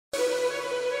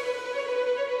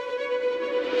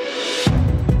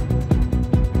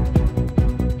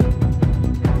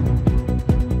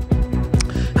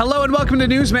Hello and welcome to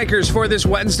Newsmakers for this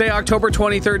Wednesday, October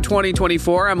 23rd,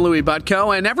 2024. I'm Louis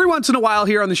Butko, and every once in a while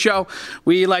here on the show,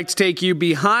 we like to take you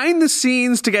behind the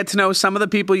scenes to get to know some of the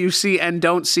people you see and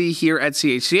don't see here at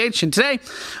CHCH. And today,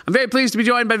 I'm very pleased to be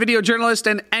joined by video journalist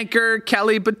and anchor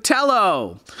Kelly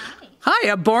Botelho.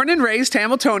 Hi, born and raised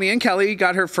Hamiltonian, Kelly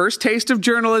got her first taste of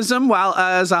journalism while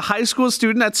as a high school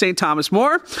student at St. Thomas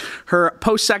More. Her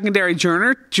post-secondary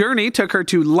journey took her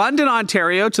to London,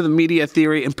 Ontario, to the Media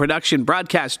Theory and Production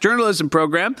Broadcast Journalism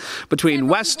program between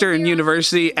Western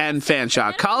University and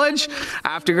Fanshawe College.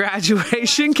 After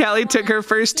graduation, Kelly took her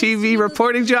first TV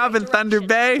reporting job in Thunder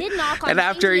Bay, and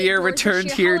after a year returned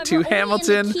here to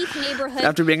Hamilton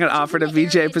after being offered a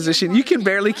VJ position. You can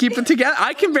barely keep it together.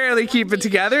 I can barely keep it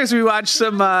together as we watch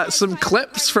some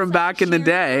clips from back in the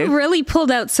day. Really pulled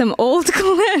out some old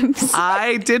clips.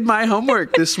 I did my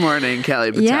homework this morning,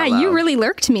 Kelly Botelho. Yeah, you really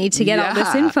lurked me to get all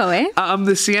this info, eh?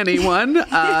 The CNE one,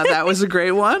 that was a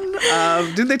great one.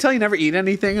 Didn't they tell you never eat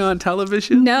anything on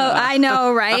television? No, I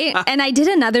know, right? And I did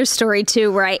another story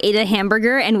too where I ate a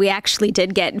hamburger and we actually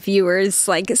did get viewers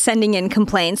like sending in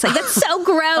complaints like, that's so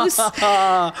gross.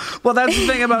 Well, that's the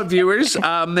thing about viewers.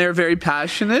 They're very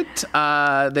passionate.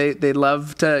 They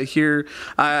love to hear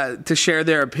to share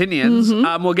their opinions.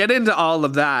 We'll get into all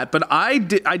of that, but I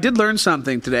did learn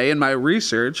something today in my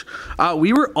research.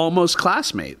 We were almost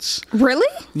classmates. Really?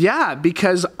 Yeah,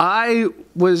 because I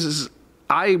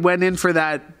went in for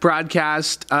that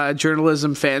broadcast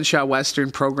journalism Fanshawe Western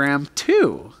program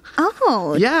too.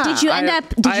 Oh, yeah. Did you end up?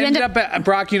 I ended up at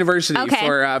Brock University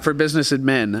for business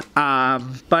admin.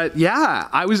 But yeah,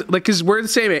 I was like, because we're the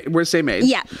same age.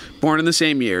 Yeah. Born in the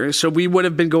same year, so we would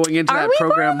have been going into that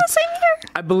program. Born in the same year?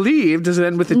 I believe. Does it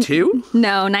end with a 2?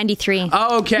 No, 93.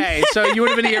 Oh, okay. So you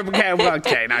would have been a year.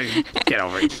 Okay, now you get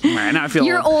over it. All right, now I feel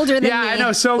you're older than me. Yeah, I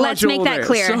know. So Let's much older. Let's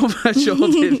make that clear. So much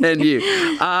older than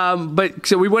you. But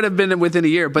so we would have been within a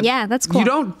year. But yeah, that's cool. You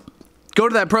don't go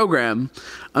to that program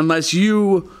unless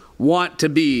you want to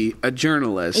be a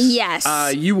journalist. Yes.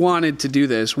 You wanted to do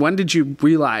this. When did you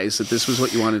realize that this was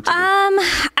what you wanted to do?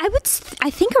 I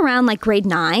think around like grade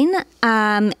 9.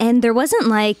 And there wasn't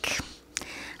like,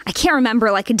 I can't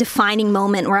remember like a defining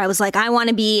moment where I was like, I want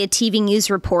to be a TV news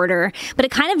reporter, but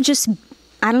it kind of just,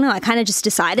 I don't know, I kind of just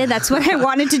decided that's what I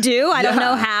wanted to do. I don't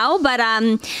know how, but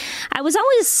I was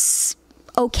always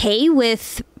okay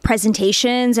with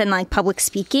presentations and like public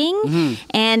speaking.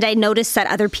 And I noticed that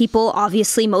other people,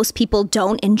 obviously most people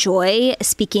don't enjoy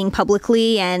speaking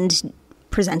publicly and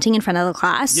presenting in front of the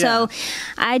class. So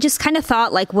I just kind of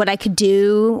thought like what I could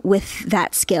do with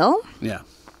that skill. Yeah.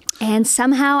 And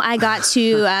somehow I got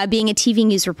to being a TV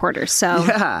news reporter. So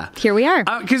here we are.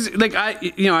 Because like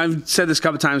I've said this a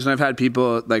couple times when I've had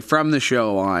people like from the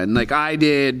show on. Like I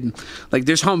did, like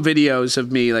there's home videos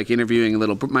of me like interviewing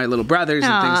my little brothers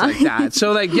and things like that.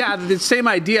 So like the same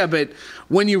idea. But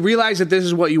when you realize that this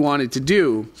is what you wanted to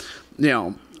do,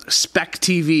 Spec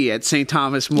TV at St.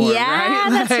 Thomas More, right? Yeah,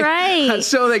 that's right.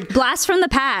 So like blast from the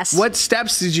past. What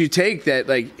steps did you take that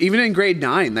like even in grade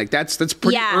 9, like that's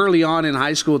pretty early on in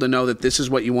high school to know that this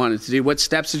is what you wanted to do? What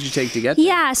steps did you take to get there?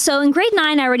 Yeah, so in grade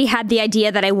 9 I already had the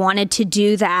idea that I wanted to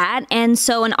do that, and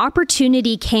so an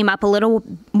opportunity came up a little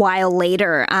while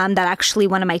later that actually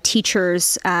one of my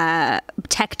teachers,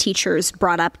 tech teachers,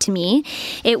 brought up to me.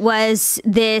 It was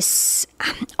this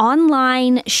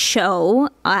online show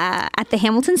at the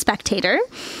Hamilton Spectator,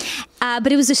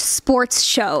 but it was a sports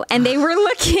show, and they were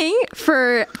looking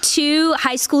for 2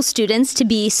 high school students to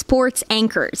be sports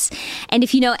anchors. And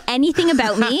if you know anything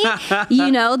about me,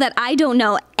 you know that I don't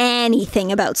know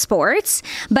anything about sports,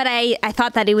 but I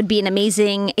thought that it would be an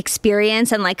amazing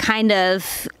experience and like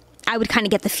I would kind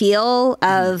of get the feel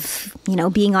of,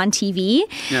 being on TV.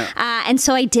 Yeah. And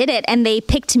so I did it, and they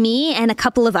picked me and a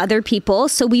couple of other people.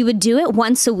 So we would do it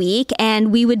once a week,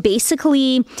 and we would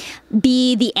basically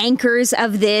be the anchors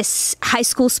of this high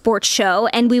school sports show.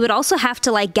 And we would also have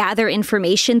to like gather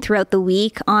information throughout the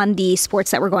week on the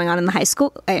sports that were going on in the high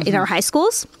school, in our high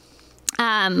schools.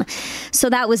 So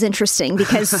that was interesting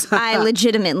because I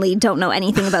legitimately don't know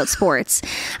anything about sports.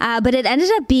 But it ended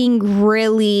up being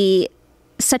really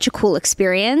such a cool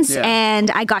experience.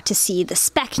 And I got to see the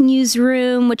Spec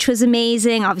newsroom, which was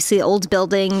amazing. Obviously, the old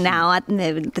building now at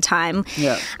the time.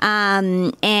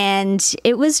 And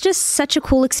it was just such a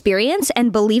cool experience.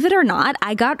 And believe it or not,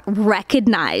 I got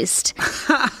recognized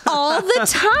all the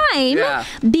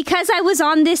time because I was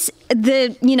on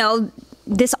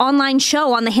this online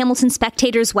show on the Hamilton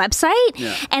Spectator's website.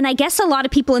 Yeah. And I guess a lot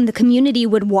of people in the community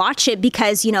would watch it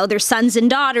because, their sons and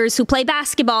daughters who play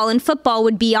basketball and football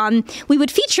would be on, we would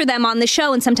feature them on the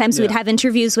show, and sometimes we'd have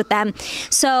interviews with them.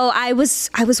 So I was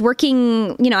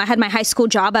working, I had my high school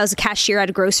job. I was a cashier at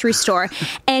a grocery store,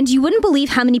 and you wouldn't believe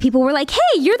how many people were like,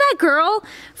 "Hey, you're that girl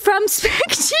from Spec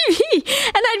TV."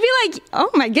 And I'd be like, "Oh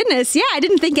my goodness. Yeah, I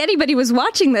didn't think anybody was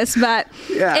watching this," but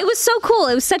it was so cool.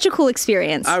 It was such a cool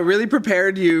experience. I really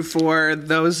prepared you for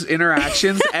those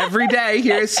interactions every day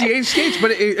here at CHCH.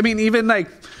 But even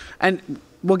and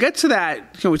we'll get to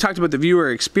that. We talked about the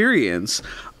viewer experience.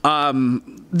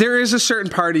 There is a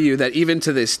certain part of you that even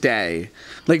to this day,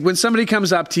 like when somebody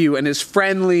comes up to you and is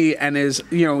friendly and is,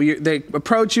 they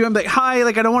approach you and be like, "Hi,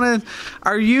 I don't want to,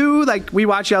 are you," we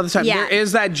watch you all the time. Yeah. There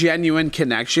is that genuine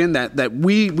connection that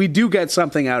we do get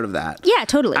something out of that. Yeah,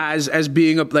 totally. As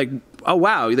being oh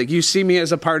wow, you see me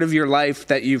as a part of your life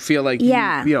that you feel like you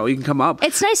can come up.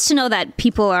 It's nice to know that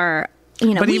people are,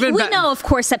 we know, of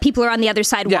course, that people are on the other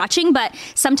side watching, but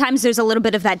sometimes there's a little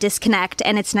bit of that disconnect,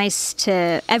 and it's nice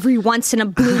to, every once in a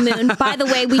blue moon, by the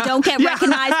way, we don't get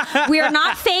recognized. We are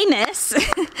not famous.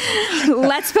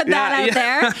 Let's put that out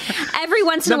there. Every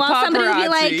once in a while, somebody will be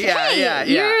like,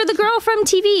 "Hey, you're the girl from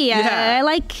TV. I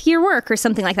like your work," or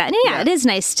something like that. And it is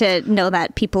nice to know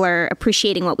that people are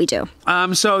appreciating what we do.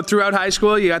 So throughout high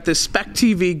school, you got this Spec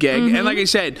TV gig. And like I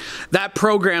said, that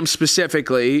program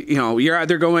specifically, you're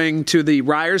either going to the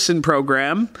Ryerson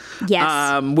program,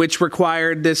 which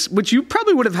required this, which you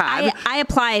probably would have had. I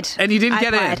applied. And you didn't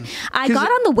get in. I got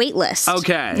on the wait list.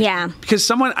 Okay. Yeah. Because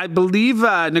someone, I believe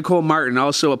Nicole Martin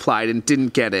also applied and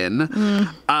didn't get in.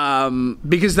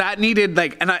 Because that needed,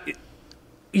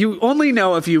 you only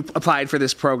know if you applied for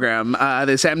this program,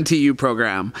 this MTU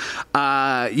program.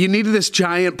 You needed this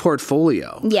giant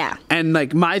portfolio. Yeah.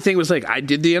 And my thing was I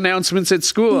did the announcements at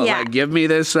school. Yeah. Give me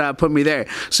this, put me there.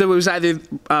 So it was either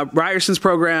Ryerson's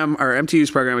program or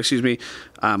MTU's program, excuse me,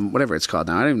 whatever it's called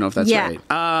now. I don't even know if that's right.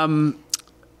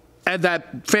 And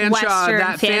that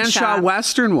Fanshawe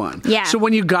Western one. Yeah. So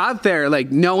when you got there,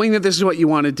 knowing that this is what you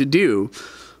wanted to do,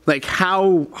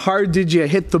 how hard did you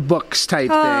hit the books type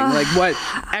thing? What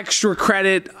extra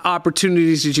credit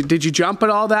opportunities did you jump at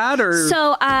all that? Or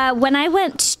so when I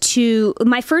went to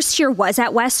my first year was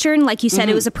at Western, like you said,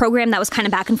 it was a program that was kind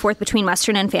of back and forth between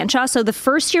Western and Fanshawe. So the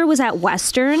first year was at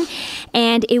Western,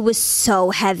 and it was so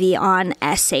heavy on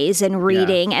essays and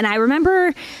reading. And I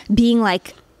remember being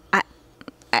like,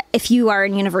 if you are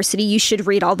in university, you should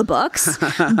read all the books.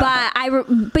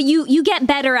 But you get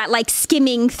better at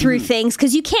skimming through things,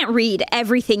 because you can't read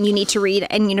everything you need to read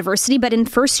in university. But in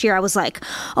first year, I was like,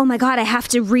 "Oh my God, I have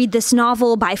to read this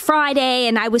novel by Friday,"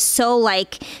 and I was so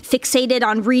fixated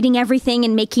on reading everything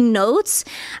and making notes.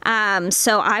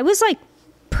 So I was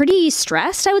pretty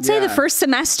stressed, I would say, the first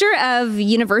semester of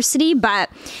university. But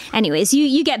anyways,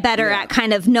 you get better at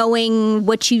kind of knowing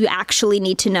what you actually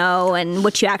need to know and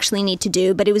what you actually need to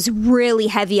do. But it was really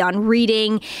heavy on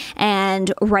reading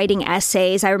and writing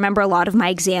essays. I remember a lot of my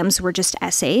exams were just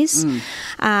essays.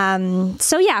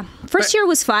 First year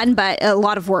was fun, but a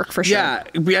lot of work for sure. Yeah,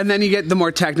 and then you get the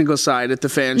more technical side at the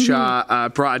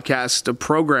Fanshawe broadcast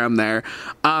program there.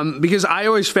 Because I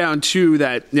always found too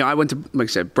that, I went to, like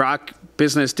I said, Brock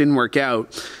business didn't work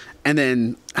out, and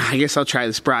then I guess I'll try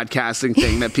this broadcasting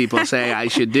thing that people say I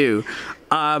should do.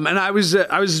 And I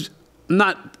was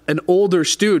not an older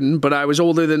student, but I was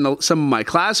older than some of my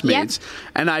classmates,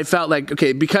 and I felt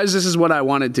okay, because this is what I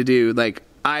wanted to do.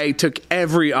 I took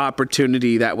every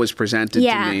opportunity that was presented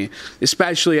to me,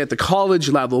 especially at the college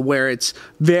level, where it's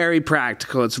very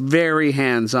practical, it's very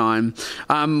hands-on.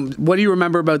 What do you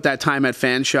remember about that time at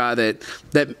Fanshawe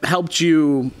that helped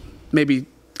you maybe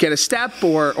get a step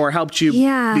or helped you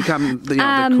become the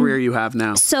career you have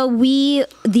now? So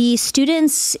the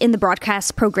students in the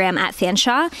broadcast program at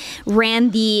Fanshawe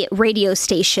ran the radio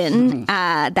station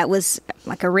that was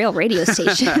like a real radio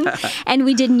station. And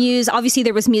we did news. Obviously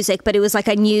there was music, but it was like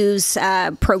a news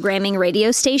programming radio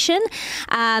station.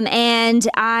 And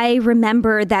I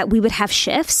remember that we would have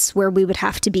shifts where we would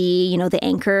have to be, the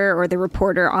anchor or the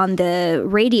reporter on the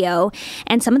radio.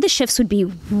 And some of the shifts would be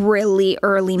really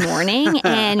early morning.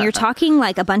 And you're talking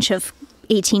like a bunch of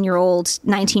 18-year-old,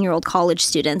 19-year-old college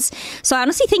students. So I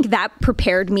honestly think that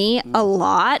prepared me a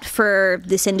lot for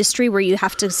this industry where you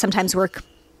have to sometimes work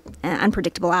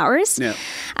unpredictable hours. Yeah.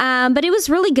 But it was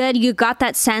really good. You got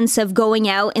that sense of going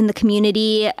out in the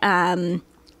community,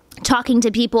 talking to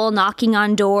people, knocking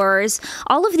on doors.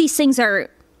 All of these things are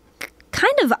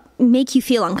kind of, make you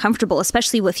feel uncomfortable,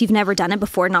 especially if you've never done it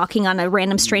before, knocking on a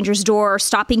random stranger's door or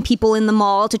stopping people in the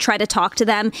mall to try to talk to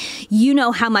them. You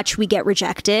know how much we get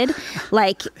rejected.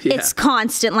 Like, it's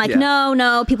constant. Like,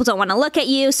 no, people don't want to look at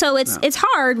you. So it's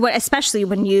hard, especially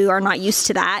when you are not used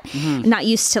to that, not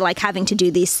used to like having to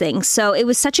do these things. So it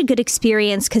was such a good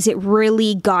experience because it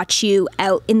really got you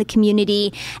out in the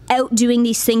community, out doing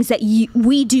these things that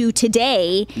we do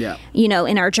today, you know,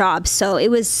 in our jobs. So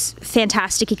it was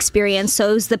fantastic experience.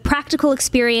 So it was the practical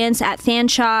experience at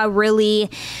Fanshawe, really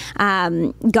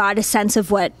got a sense of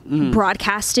what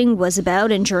broadcasting was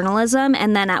about and journalism.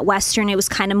 And then at Western, it was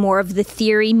kind of more of the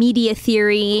theory, media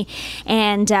theory,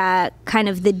 and kind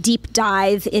of the deep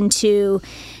dive into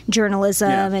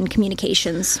journalism and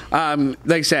communications. Like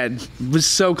I said, was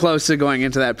so close to going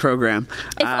into that program.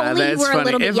 If only you were a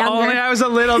little bit younger. If only I was a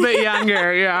little bit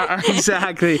younger. Yeah,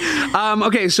 exactly.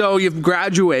 Okay, so you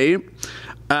graduate.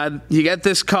 You get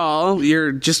this call.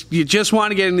 You just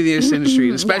want to get into this industry,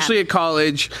 and especially at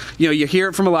college. You know, you hear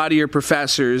it from a lot of your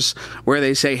professors where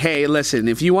they say, "Hey, listen,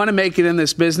 if you want to make it in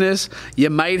this business, you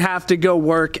might have to go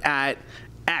work at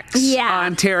X,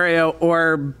 Ontario,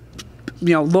 or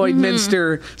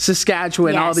Lloydminster,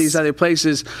 Saskatchewan, all these other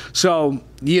places." So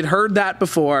you'd heard that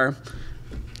before.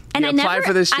 And I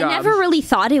never really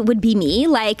thought it would be me.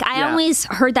 Like, I always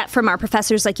heard that from our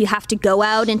professors, like, you have to go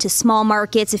out into small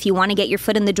markets if you want to get your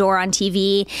foot in the door on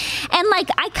TV. And, like,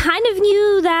 I kind of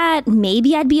knew that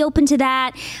maybe I'd be open to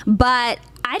that, but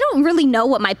I don't really know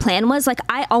what my plan was. Like,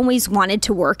 I always wanted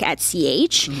to work at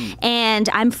CH, and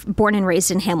I'm born and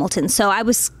raised in Hamilton. So I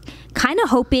was kind of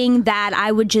hoping that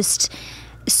I would just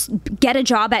get a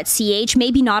job at CH,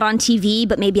 maybe not on TV,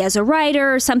 but maybe as a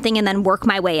writer or something, and then work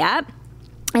my way up.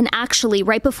 And actually,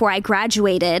 right before I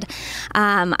graduated,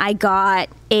 I got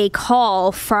a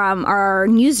call from our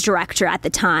news director at the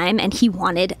time, and he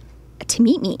wanted to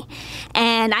meet me.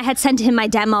 And I had sent him my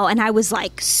demo, and I was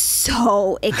like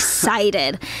so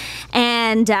excited.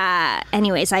 And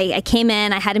anyways, I came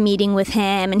in, I had a meeting with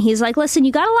him, and he's like, "Listen,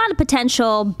 you got a lot of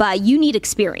potential, but you need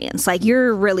experience. Like,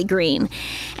 you're really green."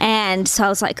 And so I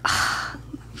was like,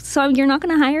 so you're not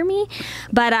going to hire me?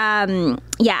 But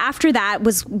after that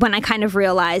was when I kind of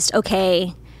realized,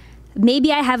 okay,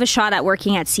 maybe I have a shot at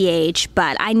working at CH,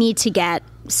 but I need to get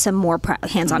some more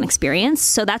hands-on experience.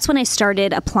 So that's when I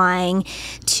started applying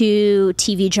to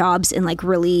TV jobs in like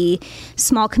really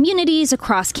small communities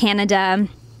across Canada.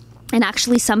 And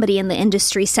actually somebody in the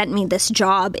industry sent me this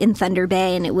job in Thunder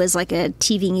Bay, and it was like a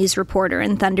TV news reporter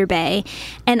in Thunder Bay.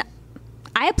 And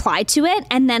I applied to it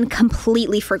and then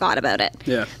completely forgot about it.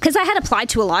 Yeah. Because I had applied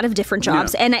to a lot of different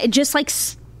jobs, and it just like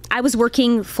I was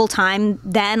working full time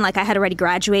then. Like, I had already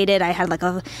graduated. I had like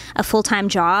a full-time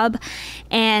job,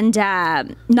 and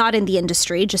not in the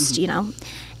industry, just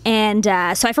And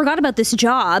so I forgot about this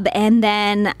job, and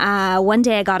then one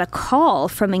day I got a call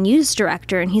from a news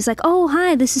director, and he's like, "Oh,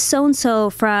 hi, this is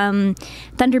so-and-so from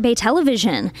Thunder Bay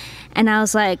Television." And I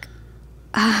was like,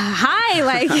 "Hi,"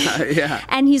 like,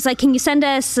 and he's like, "Can you send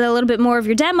us a little bit more of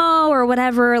your demo or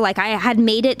whatever?" Like, I had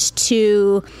made it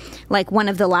to like one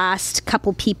of the last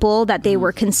couple people that they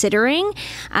were considering.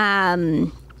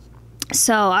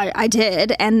 So I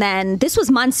did. And then this was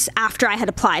months after I had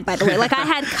applied, by the way. Like, I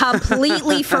had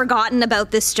completely forgotten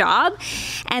about this job.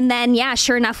 And then,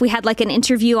 sure enough, we had like an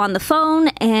interview on the phone,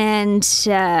 and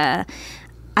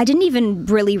I didn't even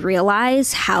really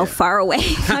realize how far away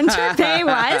Thunder Bay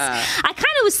was. I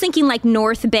kind of was thinking like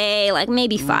North Bay, like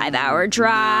maybe 5-hour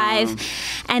drive.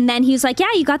 And then he was like, "Yeah,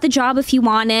 you got the job if you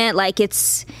want it. Like,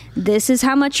 this is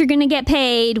how much you're going to get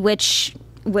paid," which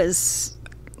was,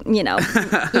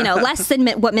 less than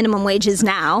what minimum wage is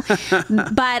now.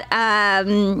 But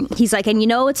he's like, "And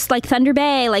it's like Thunder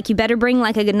Bay, like you better bring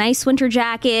like a nice winter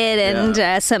jacket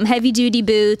and some heavy duty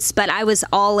boots." But I was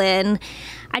all in.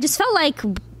 I just felt like,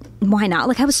 why not?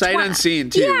 Like, I was sight unseen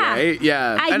too, right?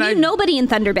 Yeah. I knew nobody in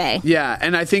Thunder Bay. Yeah,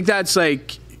 and I think that's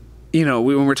like,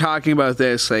 when we're talking about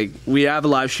this, like, we have a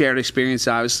lot of shared experience,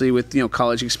 obviously, with,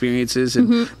 college experiences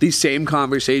and these same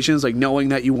conversations, like knowing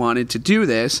that you wanted to do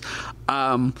this.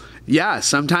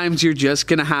 Sometimes you're just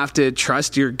going to have to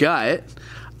trust your gut.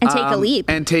 And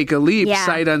take a leap.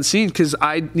 Sight unseen. Because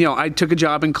I took a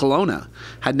job in Kelowna.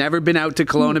 Had never been out to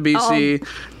Kelowna, BC.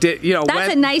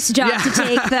 That's a nice job to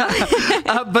take, though.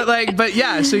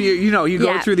 So you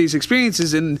go through these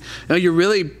experiences, and you're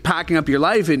really packing up your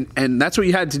life, and that's what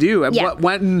you had to do.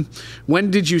 And when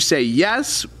did you say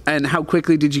yes, and how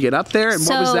quickly did you get up there, and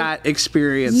what was that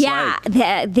experience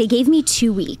like? They gave me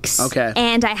 2 weeks. Okay.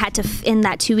 And I had to, in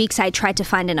that 2 weeks, I tried to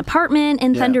find an apartment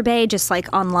in Thunder Bay, just like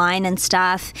online and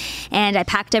stuff. off, and I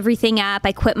packed everything up.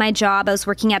 I quit my job. I was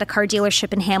working at a car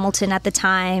dealership in Hamilton at the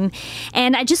time.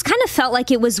 And I just kind of felt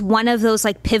like it was one of those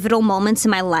like pivotal moments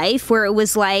in my life where it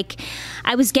was like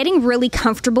I was getting really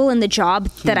comfortable in the job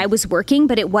that I was working,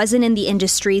 but it wasn't in the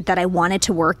industry that I wanted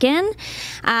to work in.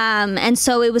 And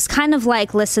so it was kind of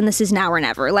like, listen, this is now or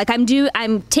never. Like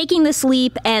I'm taking this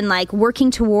leap and like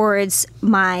working towards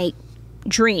my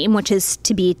dream, which is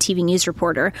to be a TV news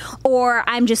reporter, or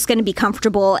I'm just going to be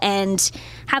comfortable and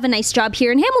have a nice job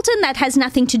here in Hamilton that has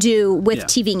nothing to do with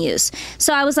TV news.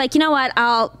 So I was like, you know what,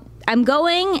 I'm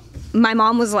going. My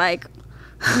mom was like,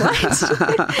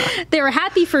 what? They were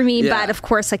happy for me, but of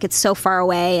course, like, it's so far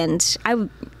away, and I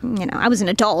was an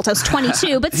adult. I was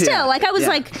 22, but still, like, I was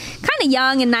like kind of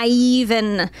young and naive,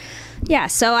 and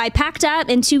so I packed up.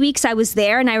 In 2 weeks, I was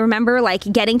there, and I remember like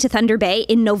getting to Thunder Bay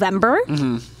in November.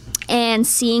 And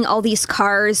seeing all these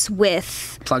cars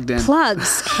with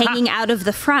plugs hanging out of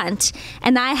the front.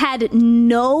 And I had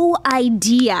no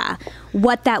idea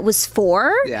what that was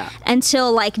for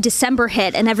until like December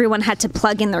hit and everyone had to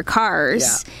plug in their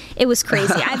cars. It was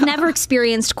crazy. I've never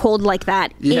experienced cold like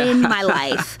that in my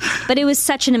life, but it was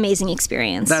such an amazing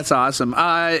experience. That's awesome.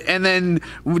 And then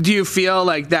do you feel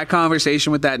like that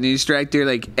conversation with that news director,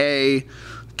 like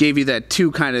gave you that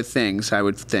two kind of things, I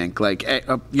would think, like,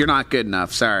 you're not good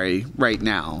enough, sorry, right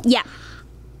now.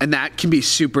 And that can be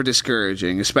super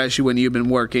discouraging, especially when you've been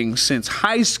working since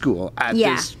high school at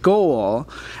this goal.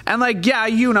 And like,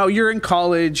 you're in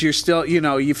college, you're still,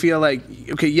 you feel like,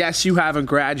 okay, yes, you haven't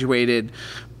graduated,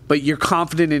 but you're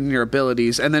confident in your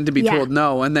abilities. And then to be told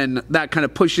no, and then that kind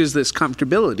of pushes this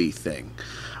comfortability thing.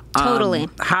 Totally.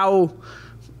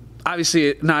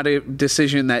 Obviously, not a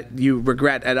decision that you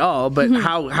regret at all, but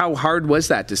how hard was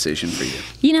that decision for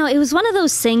you? It was one of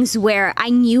those things where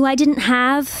I knew I didn't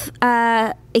have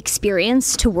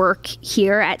experience to work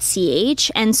here at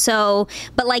CH. And so,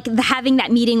 but like having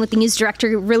that meeting with the news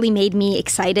director really made me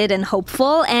excited and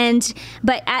hopeful.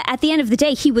 But at the end of the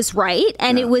day, he was right.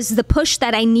 And it was the push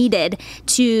that I needed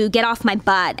to get off my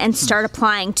butt and start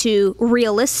applying to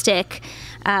realistic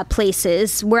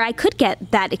places where I could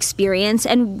get that experience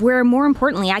and where, more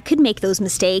importantly, I could make those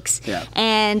mistakes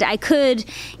and I could,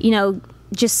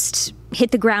 just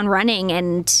hit the ground running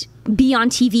and be on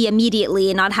TV immediately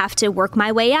and not have to work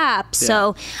my way up.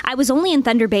 So I was only in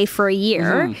Thunder Bay for a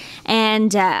year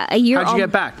and a year. How'd you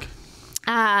get back?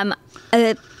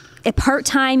 A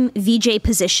part-time VJ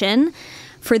position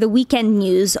for the weekend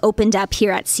news opened up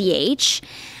here at CH.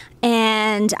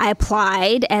 And I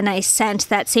applied and I sent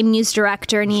that same news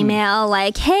director an email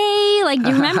like, hey, like, do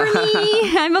you remember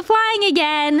me? I'm applying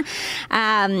again.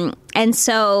 And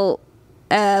so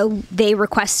they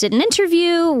requested an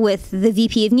interview with the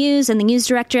VP of News and the news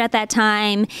director at that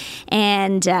time.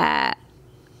 And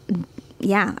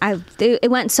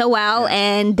it went so well.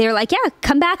 And they're like,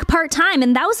 come back part-time.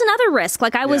 And that was another risk.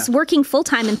 Like, I was working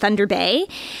full-time in Thunder Bay.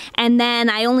 And then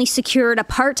I only secured a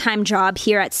part-time job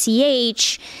here at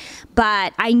CH.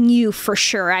 But I knew for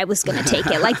sure I was going to take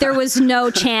it. Like, there was no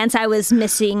chance I was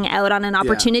missing out on an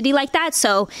opportunity like that.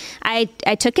 So I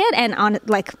took it, and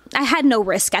I had no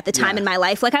risk at the time in my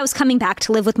life. Like, I was coming back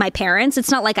to live with my parents.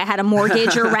 It's not like I had a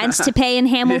mortgage or rent to pay in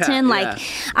Hamilton.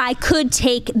 I could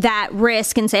take that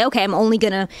risk and say, okay,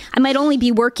 I might only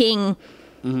be working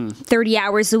 30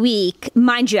 hours a week.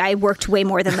 Mind you, I worked way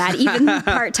more than that, even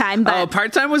part-time. But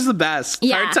part-time was the best.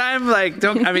 Part-time, like,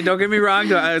 don't get me wrong.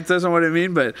 That's not what I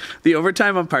mean, but the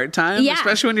overtime on part-time,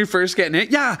 especially when you're first getting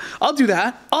it. I'll do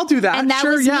that. And that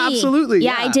was me. Absolutely.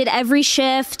 I did every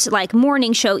shift, like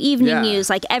morning show, evening news,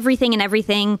 like anything and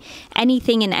everything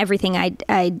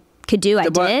I could do, I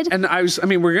did.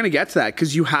 And we're going to get to that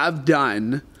because you have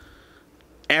done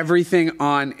everything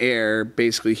on air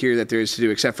basically here that there is to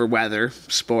do except for weather,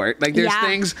 sport. Like, there's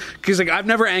things, because like I've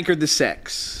never anchored the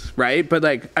 6, right? But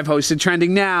like I've hosted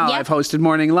Trending Now, I've hosted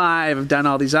Morning Live, I've done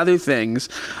all these other things.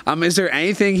 Is there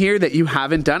anything here that you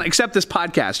haven't done except this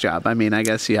podcast job? I mean, I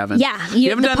guess you haven't. You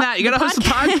haven't done that. You got to host a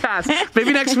podcast.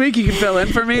 Maybe next week you can fill in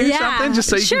for me or something, just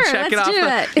so you can check it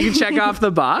off. You can check off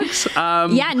the box.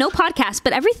 No podcast,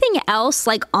 but everything else,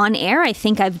 like on air, I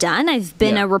think I've done. I've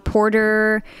been a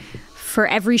reporter for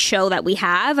every show that we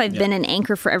have. I've been an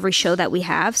anchor for every show that we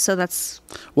have. So that's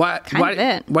kind of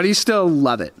it. Why do you still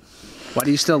love it? Why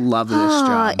do you still love this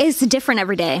job? It's different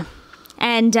every day.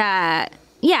 And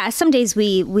some days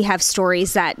we have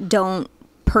stories that don't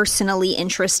personally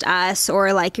interest us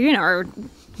or like, are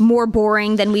more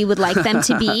boring than we would like them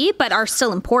to be, but are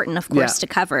still important, of course, to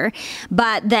cover.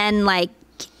 But then like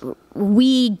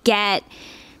we get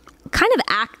kind of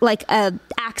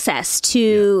access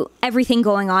to everything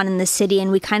going on in the city,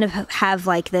 and we kind of have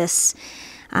like this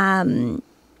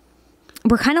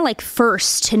we're kind of like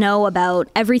first to know about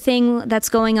everything that's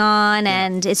going on,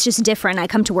 and it's just different. I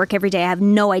come to work every day. I have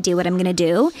no idea what I'm going to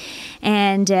do.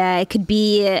 And it could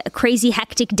be a crazy,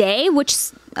 hectic day, which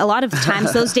a lot of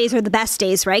times those days are the best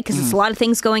days, right? Because it's a lot of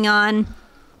things going on.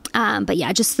 But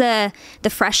yeah, just the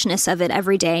freshness of it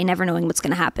every day, never knowing what's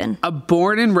going to happen. A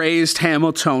born and raised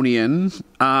Hamiltonian.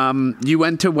 You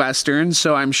went to Western,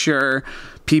 so I'm sure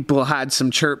people had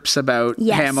some chirps about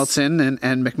Hamilton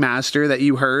and McMaster that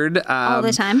you heard. All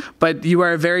the time. But you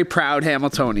are a very proud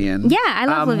Hamiltonian. Yeah, I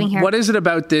love living here. What is it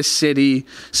about this city,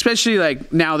 especially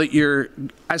like now that you're,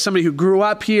 as somebody who grew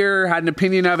up here, had an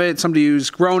opinion of it, somebody who's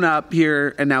grown up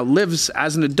here and now lives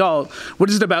as an adult, what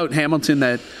is it about Hamilton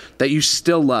that you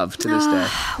still love to this day?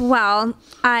 Well,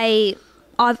 my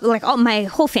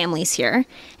whole family's here,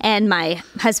 and my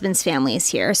husband's family is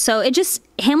here. So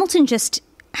Hamilton just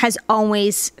has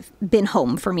always been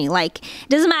home for me. Like, it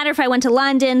doesn't matter if I went to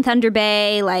London, Thunder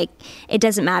Bay, like, it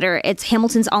doesn't matter.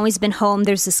 Hamilton's always been home.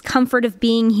 There's this comfort of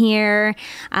being here.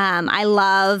 I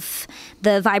love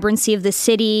the vibrancy of the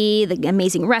city, the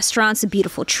amazing restaurants, the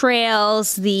beautiful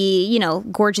trails, the,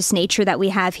 gorgeous nature that we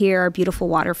have here, our beautiful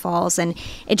waterfalls, and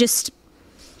it just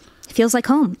feels like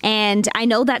home. And I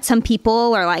know that some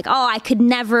people are like, oh, I could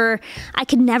never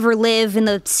live in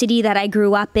the city that I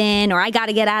grew up in, or I got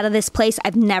to get out of this place.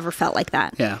 I've never felt like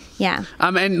that. Yeah.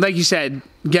 And like you said,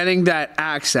 getting that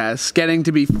access, getting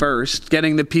to be first,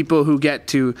 getting the people who get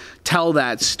to tell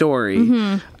that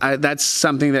story, that's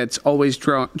something that's always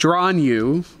drawn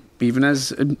you, even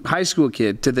as a high school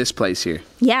kid, to this place here.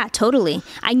 Yeah, totally.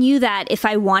 I knew that if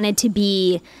I wanted to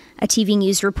be a TV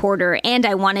news reporter and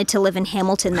I wanted to live in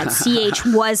Hamilton, that CH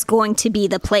was going to be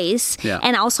the place. Yeah.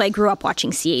 And also I grew up watching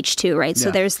CH too, right?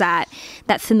 So there's that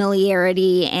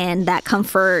familiarity and that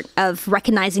comfort of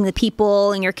recognizing the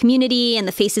people in your community and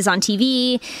the faces on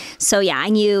TV. So yeah, I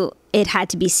knew it had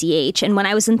to be CH. And when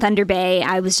I was in Thunder Bay,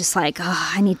 I was just like,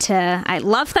 I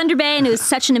love Thunder Bay, and it was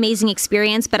such an amazing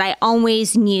experience, but I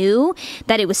always knew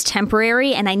that it was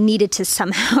temporary and I needed to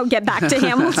somehow get back to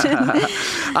Hamilton.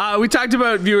 We talked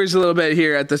about viewers a little bit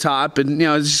here at the top, and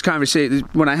it's just conversation.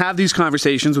 When I have these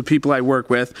conversations with people I work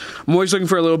with, I'm always looking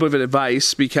for a little bit of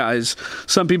advice, because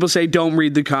some people say don't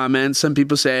read the comments. Some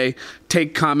people say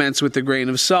take comments with a grain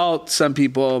of salt. Some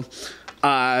people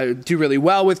do really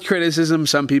well with criticism.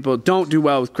 Some people don't do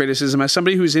well with criticism. As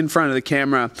somebody who's in front of the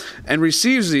camera and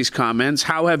receives these comments,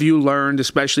 how have you learned,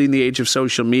 especially in the age of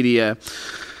social media,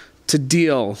 to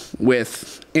deal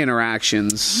with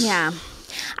interactions? Yeah.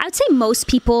 I would say most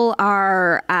people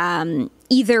are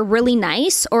either really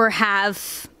nice or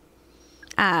have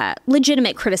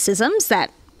legitimate criticisms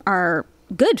that are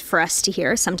good for us to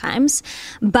hear sometimes,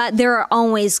 but there are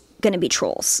always going to be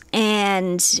trolls.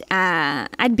 And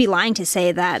I'd be lying to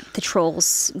say that the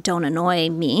trolls don't annoy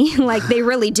me. Like, they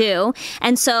really do.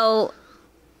 And so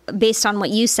based on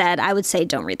what you said, I would say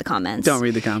don't read the comments. Don't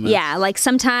read the comments. Yeah, like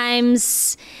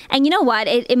sometimes, and you know what?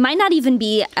 It might not even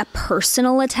be a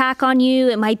personal attack on you.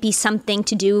 It might be something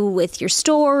to do with your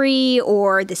story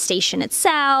or the station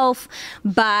itself.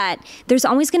 But there's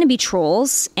always going to be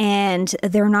trolls, and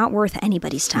they're not worth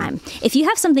anybody's time. If you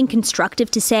have something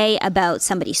constructive to say about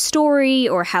somebody's story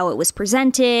or how it was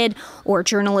presented or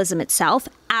journalism itself,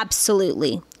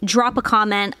 absolutely. Drop a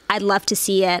comment. I'd love to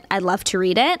see it. I'd love to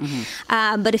read it.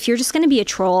 But if you're just going to be a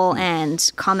troll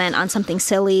and comment on something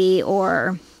silly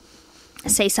or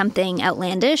say something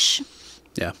outlandish,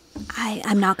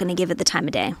 I'm not going to give it the time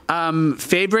of day.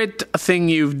 Favorite thing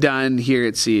you've done here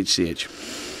at CHCH?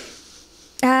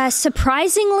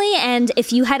 Surprisingly, and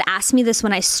if you had asked me this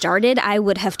when I started, I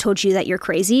would have told you that you're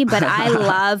crazy, but I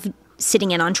love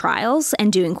sitting in on trials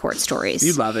and doing court stories.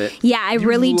 You love it. Yeah, I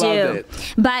really do.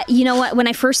 But you know what? When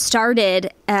I first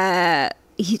started,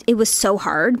 it was so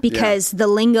hard because the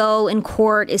lingo in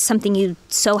court is something you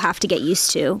so have to get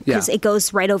used to, because it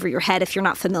goes right over your head if you're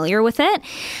not familiar with it.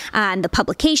 And the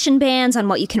publication bans on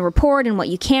what you can report and what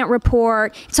you can't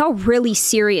report. It's all really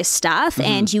serious stuff,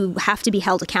 and you have to be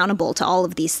held accountable to all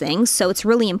of these things. So it's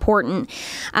really important.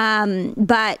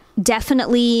 But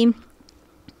definitely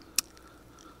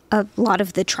a lot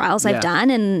of the trials I've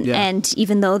done, and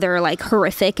even though they're like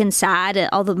horrific and sad,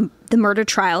 all the murder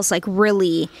trials like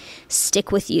really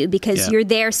stick with you, because you're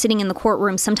there sitting in the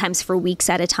courtroom sometimes for weeks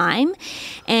at a time,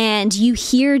 and you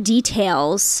hear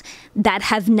details that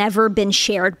have never been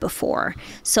shared before.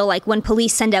 So like when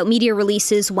police send out media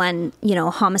releases when,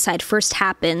 homicide first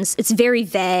happens, it's very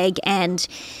vague and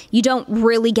you don't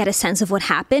really get a sense of what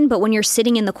happened. But when you're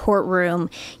sitting in the courtroom,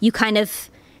 you kind of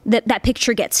that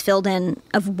picture gets filled in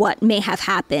of what may have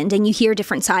happened, and you hear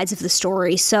different sides of the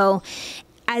story. So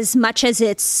as much as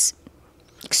it's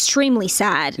extremely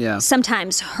sad,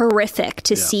 sometimes horrific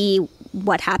to see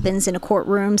what happens in a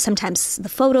courtroom. Sometimes the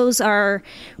photos are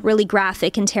really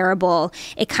graphic and terrible.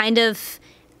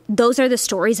 Those are the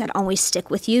stories that always stick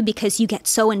with you because you get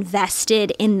so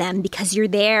invested in them because you're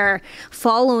there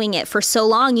following it for so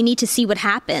long. You need to see what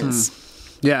happens.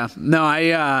 Yeah. No,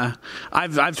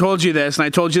 I've told you this, and I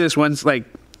told you this once, like,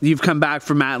 you've come back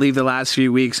from mat leave the last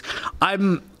few weeks.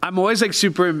 I'm always like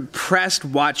super impressed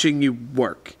watching you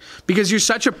work because you're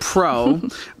such a pro.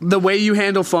 The way you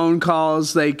handle phone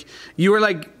calls, like you were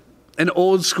like an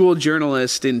old school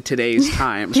journalist in today's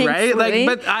times, right? Like,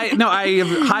 but I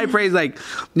have high praise. Like,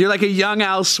 you're like a young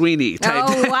Al Sweeney type.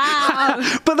 Oh,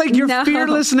 wow. But like your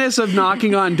fearlessness of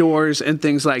knocking on doors and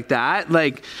things like that,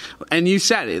 like, and you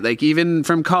said it, like even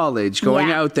from college, going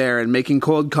out there and making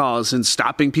cold calls and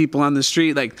stopping people on the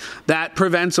street, like that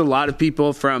prevents a lot of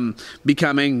people from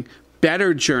becoming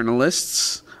better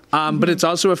journalists. But it's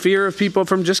also a fear of people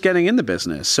from just getting in the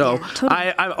business. So totally.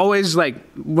 I always like,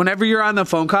 whenever you're on the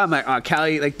phone call, I'm like, oh,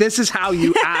 Kelly, like this is how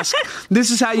you ask.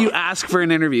 This is how you ask for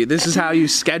an interview. This is how you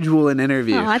schedule an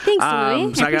interview. Oh, thanks,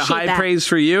 Louis. So I got high praise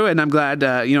for you, and I'm glad.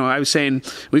 I was saying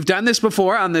we've done this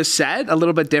before on this set, a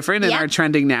little bit different in our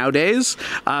trending nowadays.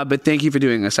 But thank you for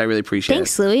doing this. I really appreciate it.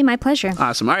 Thanks, Louis. My pleasure.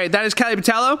 Awesome. All right, that is Kelly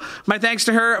Botelho. My thanks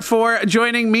to her for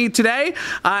joining me today,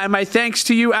 and my thanks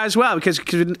to you as well because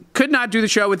could not do the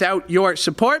show without your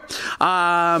support.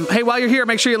 Hey, while you're here,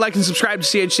 make sure you like and subscribe to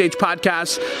CHCH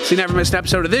Podcasts so you never miss an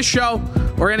episode of this show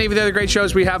or any of the other great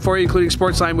shows we have for you, including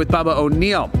Sportsline with Bubba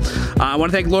O'Neill. I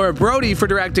want to thank Laura Brody for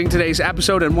directing today's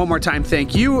episode, and one more time,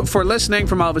 thank you for listening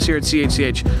from all of us here at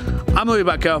CHCH. I'm Louis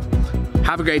Butko.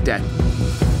 Have a great day.